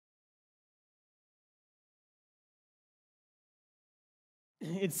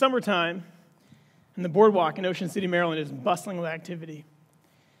It's summertime, and the boardwalk in Ocean City, Maryland is bustling with activity.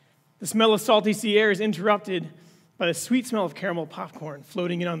 The smell of salty sea air is interrupted by the sweet smell of caramel popcorn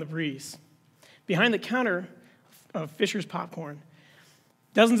floating in on the breeze. Behind the counter of Fisher's Popcorn,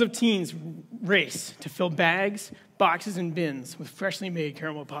 dozens of teens race to fill bags, boxes, and bins with freshly made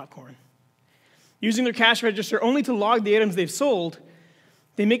caramel popcorn. Using their cash register only to log the items they've sold,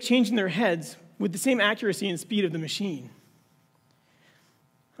 they make change in their heads with the same accuracy and speed of the machine.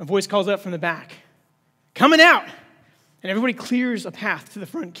 A voice calls out from the back, "Coming out!" And everybody clears a path to the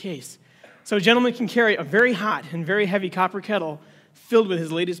front case so a gentleman can carry a very hot and very heavy copper kettle filled with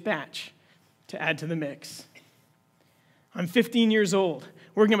his latest batch to add to the mix. I'm 15 years old,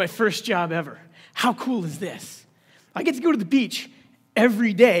 working at my first job ever. How cool is this? I get to go to the beach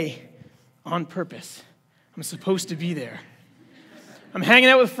every day on purpose. I'm supposed to be there. I'm hanging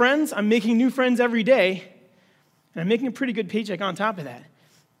out with friends. I'm making new friends every day. And I'm making a pretty good paycheck on top of that.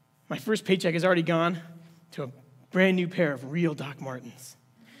 My first paycheck is already gone to a brand new pair of real Doc Martens.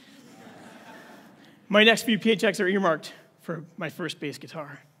 My next few paychecks are earmarked for my first bass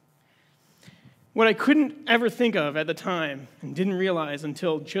guitar. What I couldn't ever think of at the time and didn't realize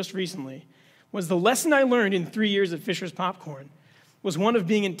until just recently was the lesson I learned in 3 years at Fisher's Popcorn was one of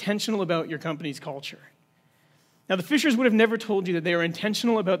being intentional about your company's culture. Now, the Fishers would have never told you that they were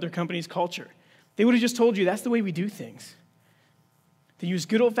intentional about their company's culture. They would have just told you that's the way we do things. They use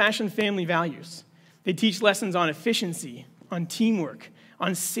good old-fashioned family values. They teach lessons on efficiency, on teamwork,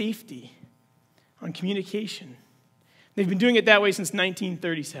 on safety, on communication. They've been doing it that way since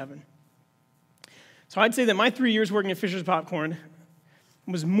 1937. So I'd say that my 3 years working at Fisher's Popcorn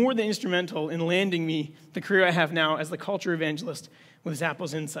was more than instrumental in landing me the career I have now as the culture evangelist with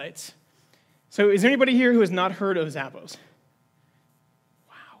Zappos Insights. So is there anybody here who has not heard of Zappos?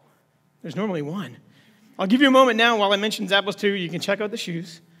 Wow, there's normally one. I'll give you a moment now while I mention Zappos 2. You can check out the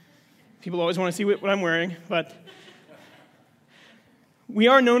shoes. People always want to see what I'm wearing, but we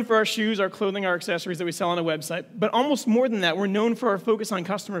are known for our shoes, our clothing, our accessories that we sell on a website, but almost more than that, we're known for our focus on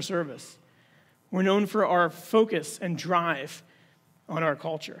customer service. We're known for our focus and drive on our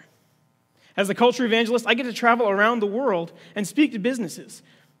culture. As the culture evangelist, I get to travel around the world and speak to businesses,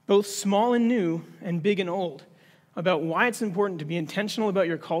 both small and new and big and old, about why it's important to be intentional about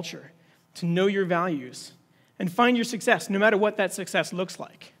your culture, to know your values, and find your success, no matter what that success looks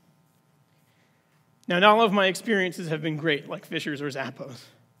like. Now, not all of my experiences have been great, like Fisher's or Zappos.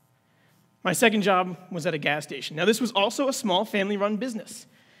 My second job was at a gas station. Now, this was also a small family-run business,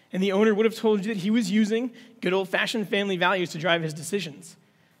 and the owner would have told you that he was using good old-fashioned family values to drive his decisions.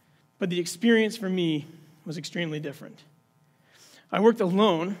 But the experience for me was extremely different. I worked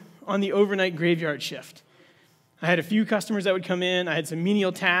alone on the overnight graveyard shift. I had a few customers that would come in, I had some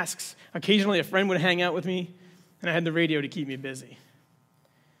menial tasks, occasionally a friend would hang out with me, and I had the radio to keep me busy.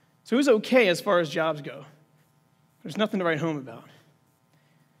 So it was okay as far as jobs go. There's nothing to write home about.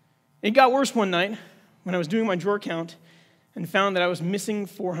 It got worse one night when I was doing my drawer count and found that I was missing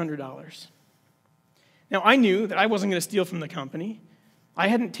 $400. Now, I knew that I wasn't going to steal from the company. I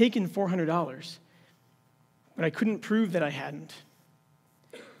hadn't taken $400, but I couldn't prove that I hadn't.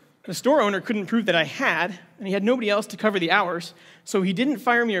 The store owner couldn't prove that I had, and he had nobody else to cover the hours, so he didn't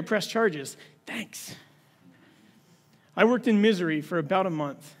fire me or press charges. Thanks. I worked in misery for about a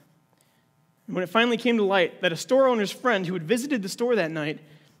month. And when it finally came to light that a store owner's friend who had visited the store that night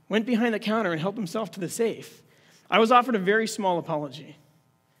went behind the counter and helped himself to the safe, I was offered a very small apology.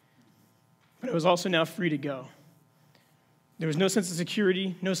 But I was also now free to go. There was no sense of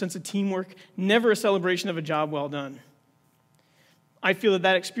security, no sense of teamwork, never a celebration of a job well done. I feel that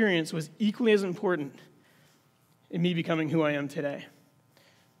that experience was equally as important in me becoming who I am today.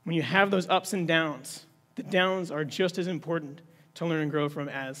 When you have those ups and downs, the downs are just as important to learn and grow from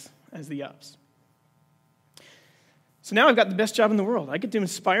as the ups. So now I've got the best job in the world. I get to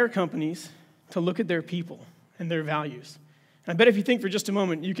inspire companies to look at their people and their values. And I bet if you think for just a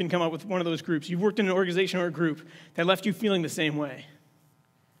moment, you can come up with one of those groups. You've worked in an organization or a group that left you feeling the same way.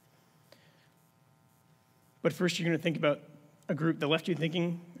 But first, you're going to think about a group that left you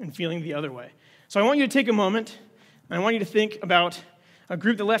thinking and feeling the other way. So I want you to take a moment, and I want you to think about a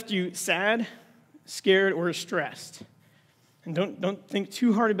group that left you sad, scared, or stressed. And don't think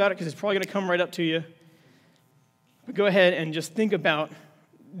too hard about it, because it's probably going to come right up to you. But go ahead and just think about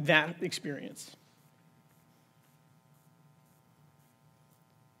that experience.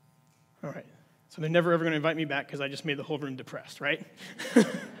 All right, so they're never ever going to invite me back because I just made the whole room depressed, right?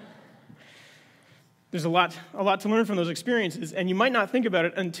 There's a lot to learn from those experiences, and you might not think about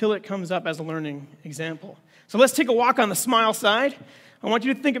it until it comes up as a learning example. So let's take a walk on the smile side. I want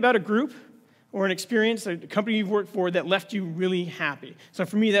you to think about a group or an experience, a company you've worked for that left you really happy. So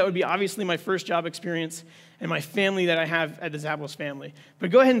for me, that would be obviously my first job experience and my family that I have at the Zappos family.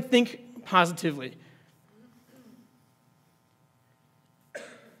 But go ahead and think positively.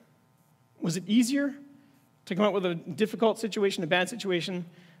 Was it easier to come up with a difficult situation, a bad situation,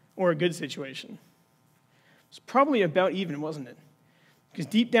 or a good situation? It's probably about even, wasn't it? Because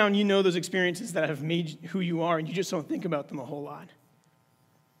deep down, you know those experiences that have made who you are, and you just don't think about them a whole lot.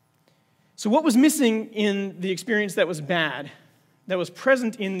 So what was missing in the experience that was bad, that was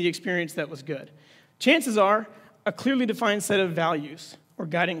present in the experience that was good? Chances are a clearly defined set of values or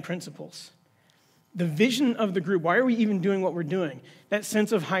guiding principles. The vision of the group. Why are we even doing what we're doing? That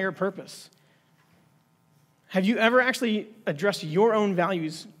sense of higher purpose. Have you ever actually addressed your own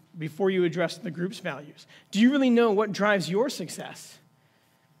values before you address the group's values? Do you really know what drives your success?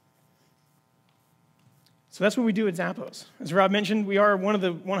 So that's what we do at Zappos. As Rob mentioned, we are one of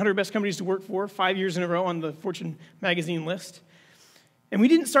the 100 best companies to work for, 5 years in a row on the Fortune magazine list. And we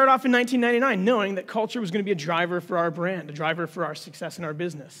didn't start off in 1999 knowing that culture was going to be a driver for our brand, a driver for our success in our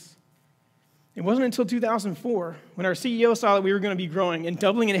business. It wasn't until 2004, when our CEO saw that we were going to be growing and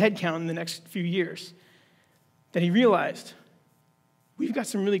doubling in headcount in the next few years, that he realized, we've got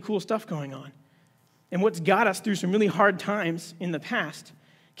some really cool stuff going on. And what's got us through some really hard times in the past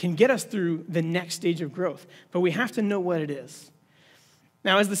can get us through the next stage of growth. But we have to know what it is.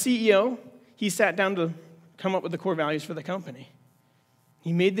 Now, as the CEO, he sat down to come up with the core values for the company.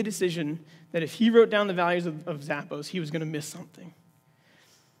 He made the decision that if he wrote down the values of Zappos, he was going to miss something.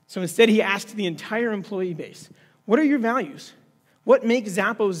 So instead, he asked the entire employee base, what are your values? What makes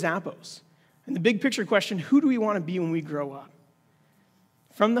Zappos Zappos? And the big picture question, who do we want to be when we grow up?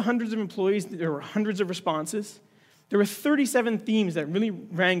 From the hundreds of employees, there were hundreds of responses. There were 37 themes that really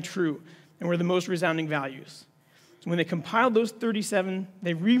rang true and were the most resounding values. So when they compiled those 37,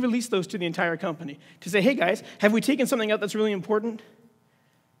 they re-released those to the entire company to say, hey guys, have we taken something out that's really important?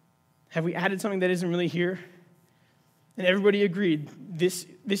 Have we added something that isn't really here? And everybody agreed, this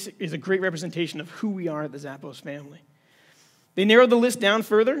is a great representation of who we are at the Zappos family. They narrowed the list down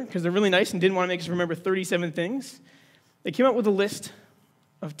further because they're really nice and didn't want to make us remember 37 things. They came up with a list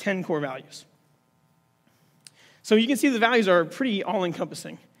of 10 core values. So you can see the values are pretty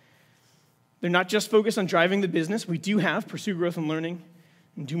all-encompassing. They're not just focused on driving the business. We do have pursue growth and learning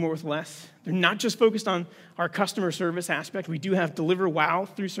and do more with less. They're not just focused on our customer service aspect. We do have deliver WOW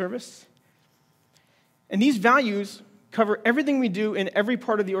through service. And these values cover everything we do in every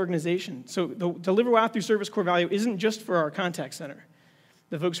part of the organization. So the deliver WOW through service core value isn't just for our contact center,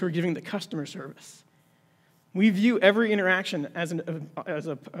 the folks who are giving the customer service. We view every interaction as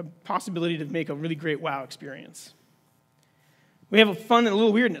a possibility to make a really great WOW experience. We have a fun and a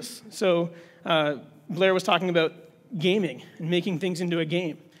little weirdness. So Blair was talking about gaming and making things into a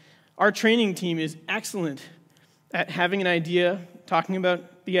game. Our training team is excellent at having an idea, talking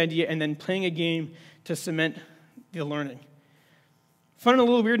about the idea, and then playing a game to cement the learning. Fun and a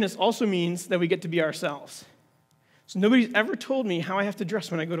little weirdness also means that we get to be ourselves. So nobody's ever told me how I have to dress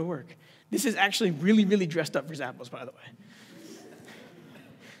when I go to work. This is actually really, really dressed up for Zappos, by the way.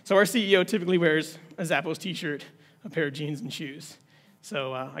 So our CEO typically wears a Zappos t-shirt, a pair of jeans, and shoes.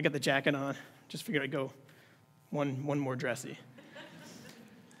 So I got the jacket on. Just figured I'd go one more dressy.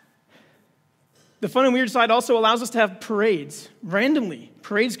 The fun and weird side also allows us to have parades. Randomly,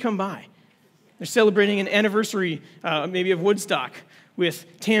 parades come by. They're celebrating an anniversary, maybe of Woodstock, with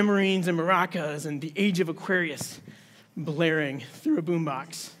tambourines and maracas and the age of Aquarius blaring through a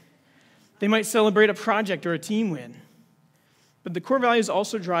boombox. They might celebrate a project or a team win. But the core values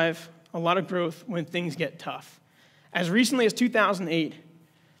also drive a lot of growth when things get tough. As recently as 2008,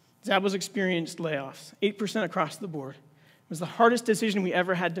 Zappos experienced layoffs, 8% across the board. It was the hardest decision we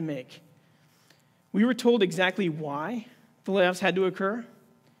ever had to make. We were told exactly why the layoffs had to occur,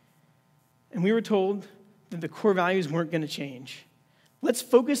 and we were told that the core values weren't going to change. Let's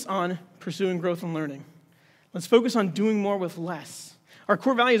focus on pursuing growth and learning. Let's focus on doing more with less. Our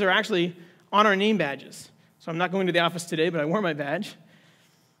core values are actually on our name badges. So I'm not going to the office today, but I wore my badge.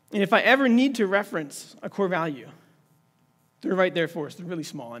 And if I ever need to reference a core value, they're right there for us. They're really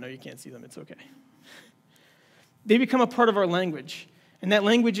small. I know you can't see them. It's okay. They become a part of our language, and that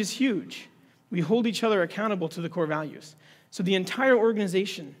language is huge. We hold each other accountable to the core values. So the entire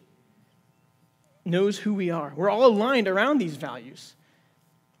organization knows who we are. We're all aligned around these values.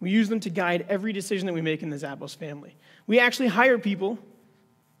 We use them to guide every decision that we make in the Zappos family. We actually hire people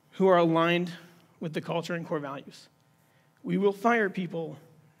who are aligned with the culture and core values. We will fire people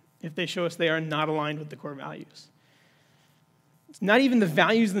if they show us they are not aligned with the core values. It's not even the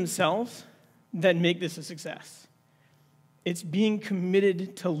values themselves that make this a success. It's being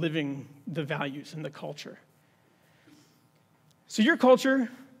committed to living the values and the culture. So your culture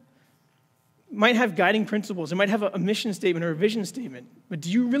might have guiding principles. It might have a mission statement or a vision statement. But do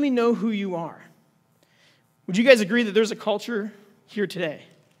you really know who you are? Would you guys agree that there's a culture here today?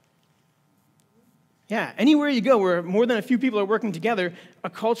 Yeah, anywhere you go where more than a few people are working together, a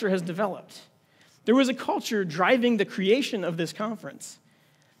culture has developed. There was a culture driving the creation of this conference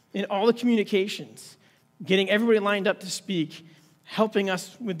in all the communications, getting everybody lined up to speak, helping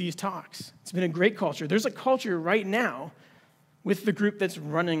us with these talks. It's been a great culture. There's a culture right now with the group that's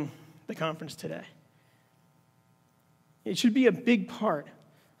running the conference today. It should be a big part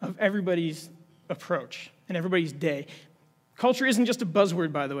of everybody's approach and everybody's day. Culture isn't just a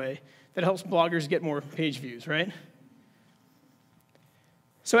buzzword, by the way, that helps bloggers get more page views, right?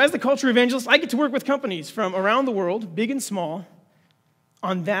 So as the culture evangelist, I get to work with companies from around the world, big and small,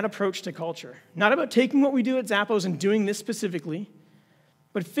 on that approach to culture. Not about taking what we do at Zappos and doing this specifically,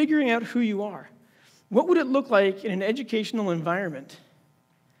 but figuring out who you are. What would it look like in an educational environment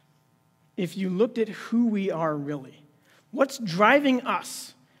if you looked at who we are really? What's driving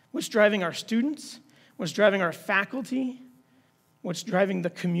us? What's driving our students? What's driving our faculty? What's driving the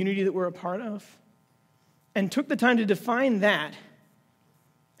community that we're a part of? And took the time to define that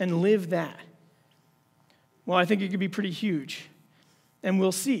and live that. Well, I think it could be pretty huge. And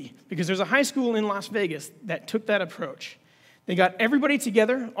we'll see, because there's a high school in Las Vegas that took that approach. They got everybody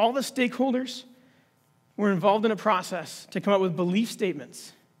together, all the stakeholders were involved in a process to come up with belief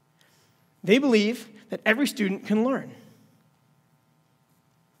statements. They believe that every student can learn.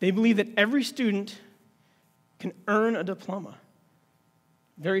 They believe that every student can earn a diploma.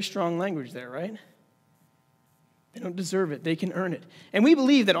 Very strong language there, right? They don't deserve it. They can earn it. And we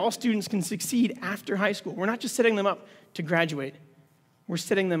believe that all students can succeed after high school. We're not just setting them up to graduate. We're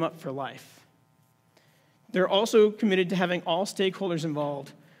setting them up for life. They're also committed to having all stakeholders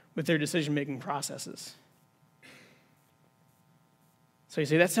involved with their decision-making processes. So you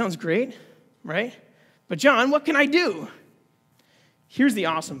say, that sounds great, right? But Jon, what can I do? Here's the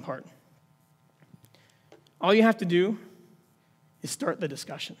awesome part. All you have to do is start the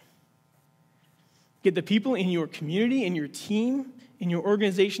discussion. Get the people in your community, in your team, in your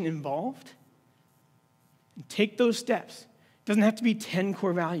organization involved, and take those steps. It doesn't have to be 10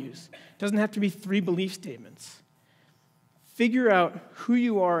 core values. It doesn't have to be 3 belief statements. Figure out who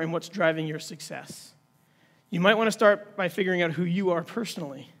you are and what's driving your success. You might want to start by figuring out who you are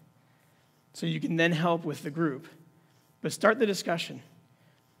personally, so you can then help with the group. But start the discussion.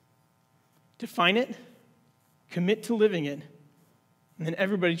 Define it, commit to living it, and then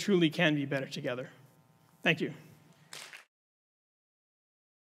everybody truly can be better together. Thank you.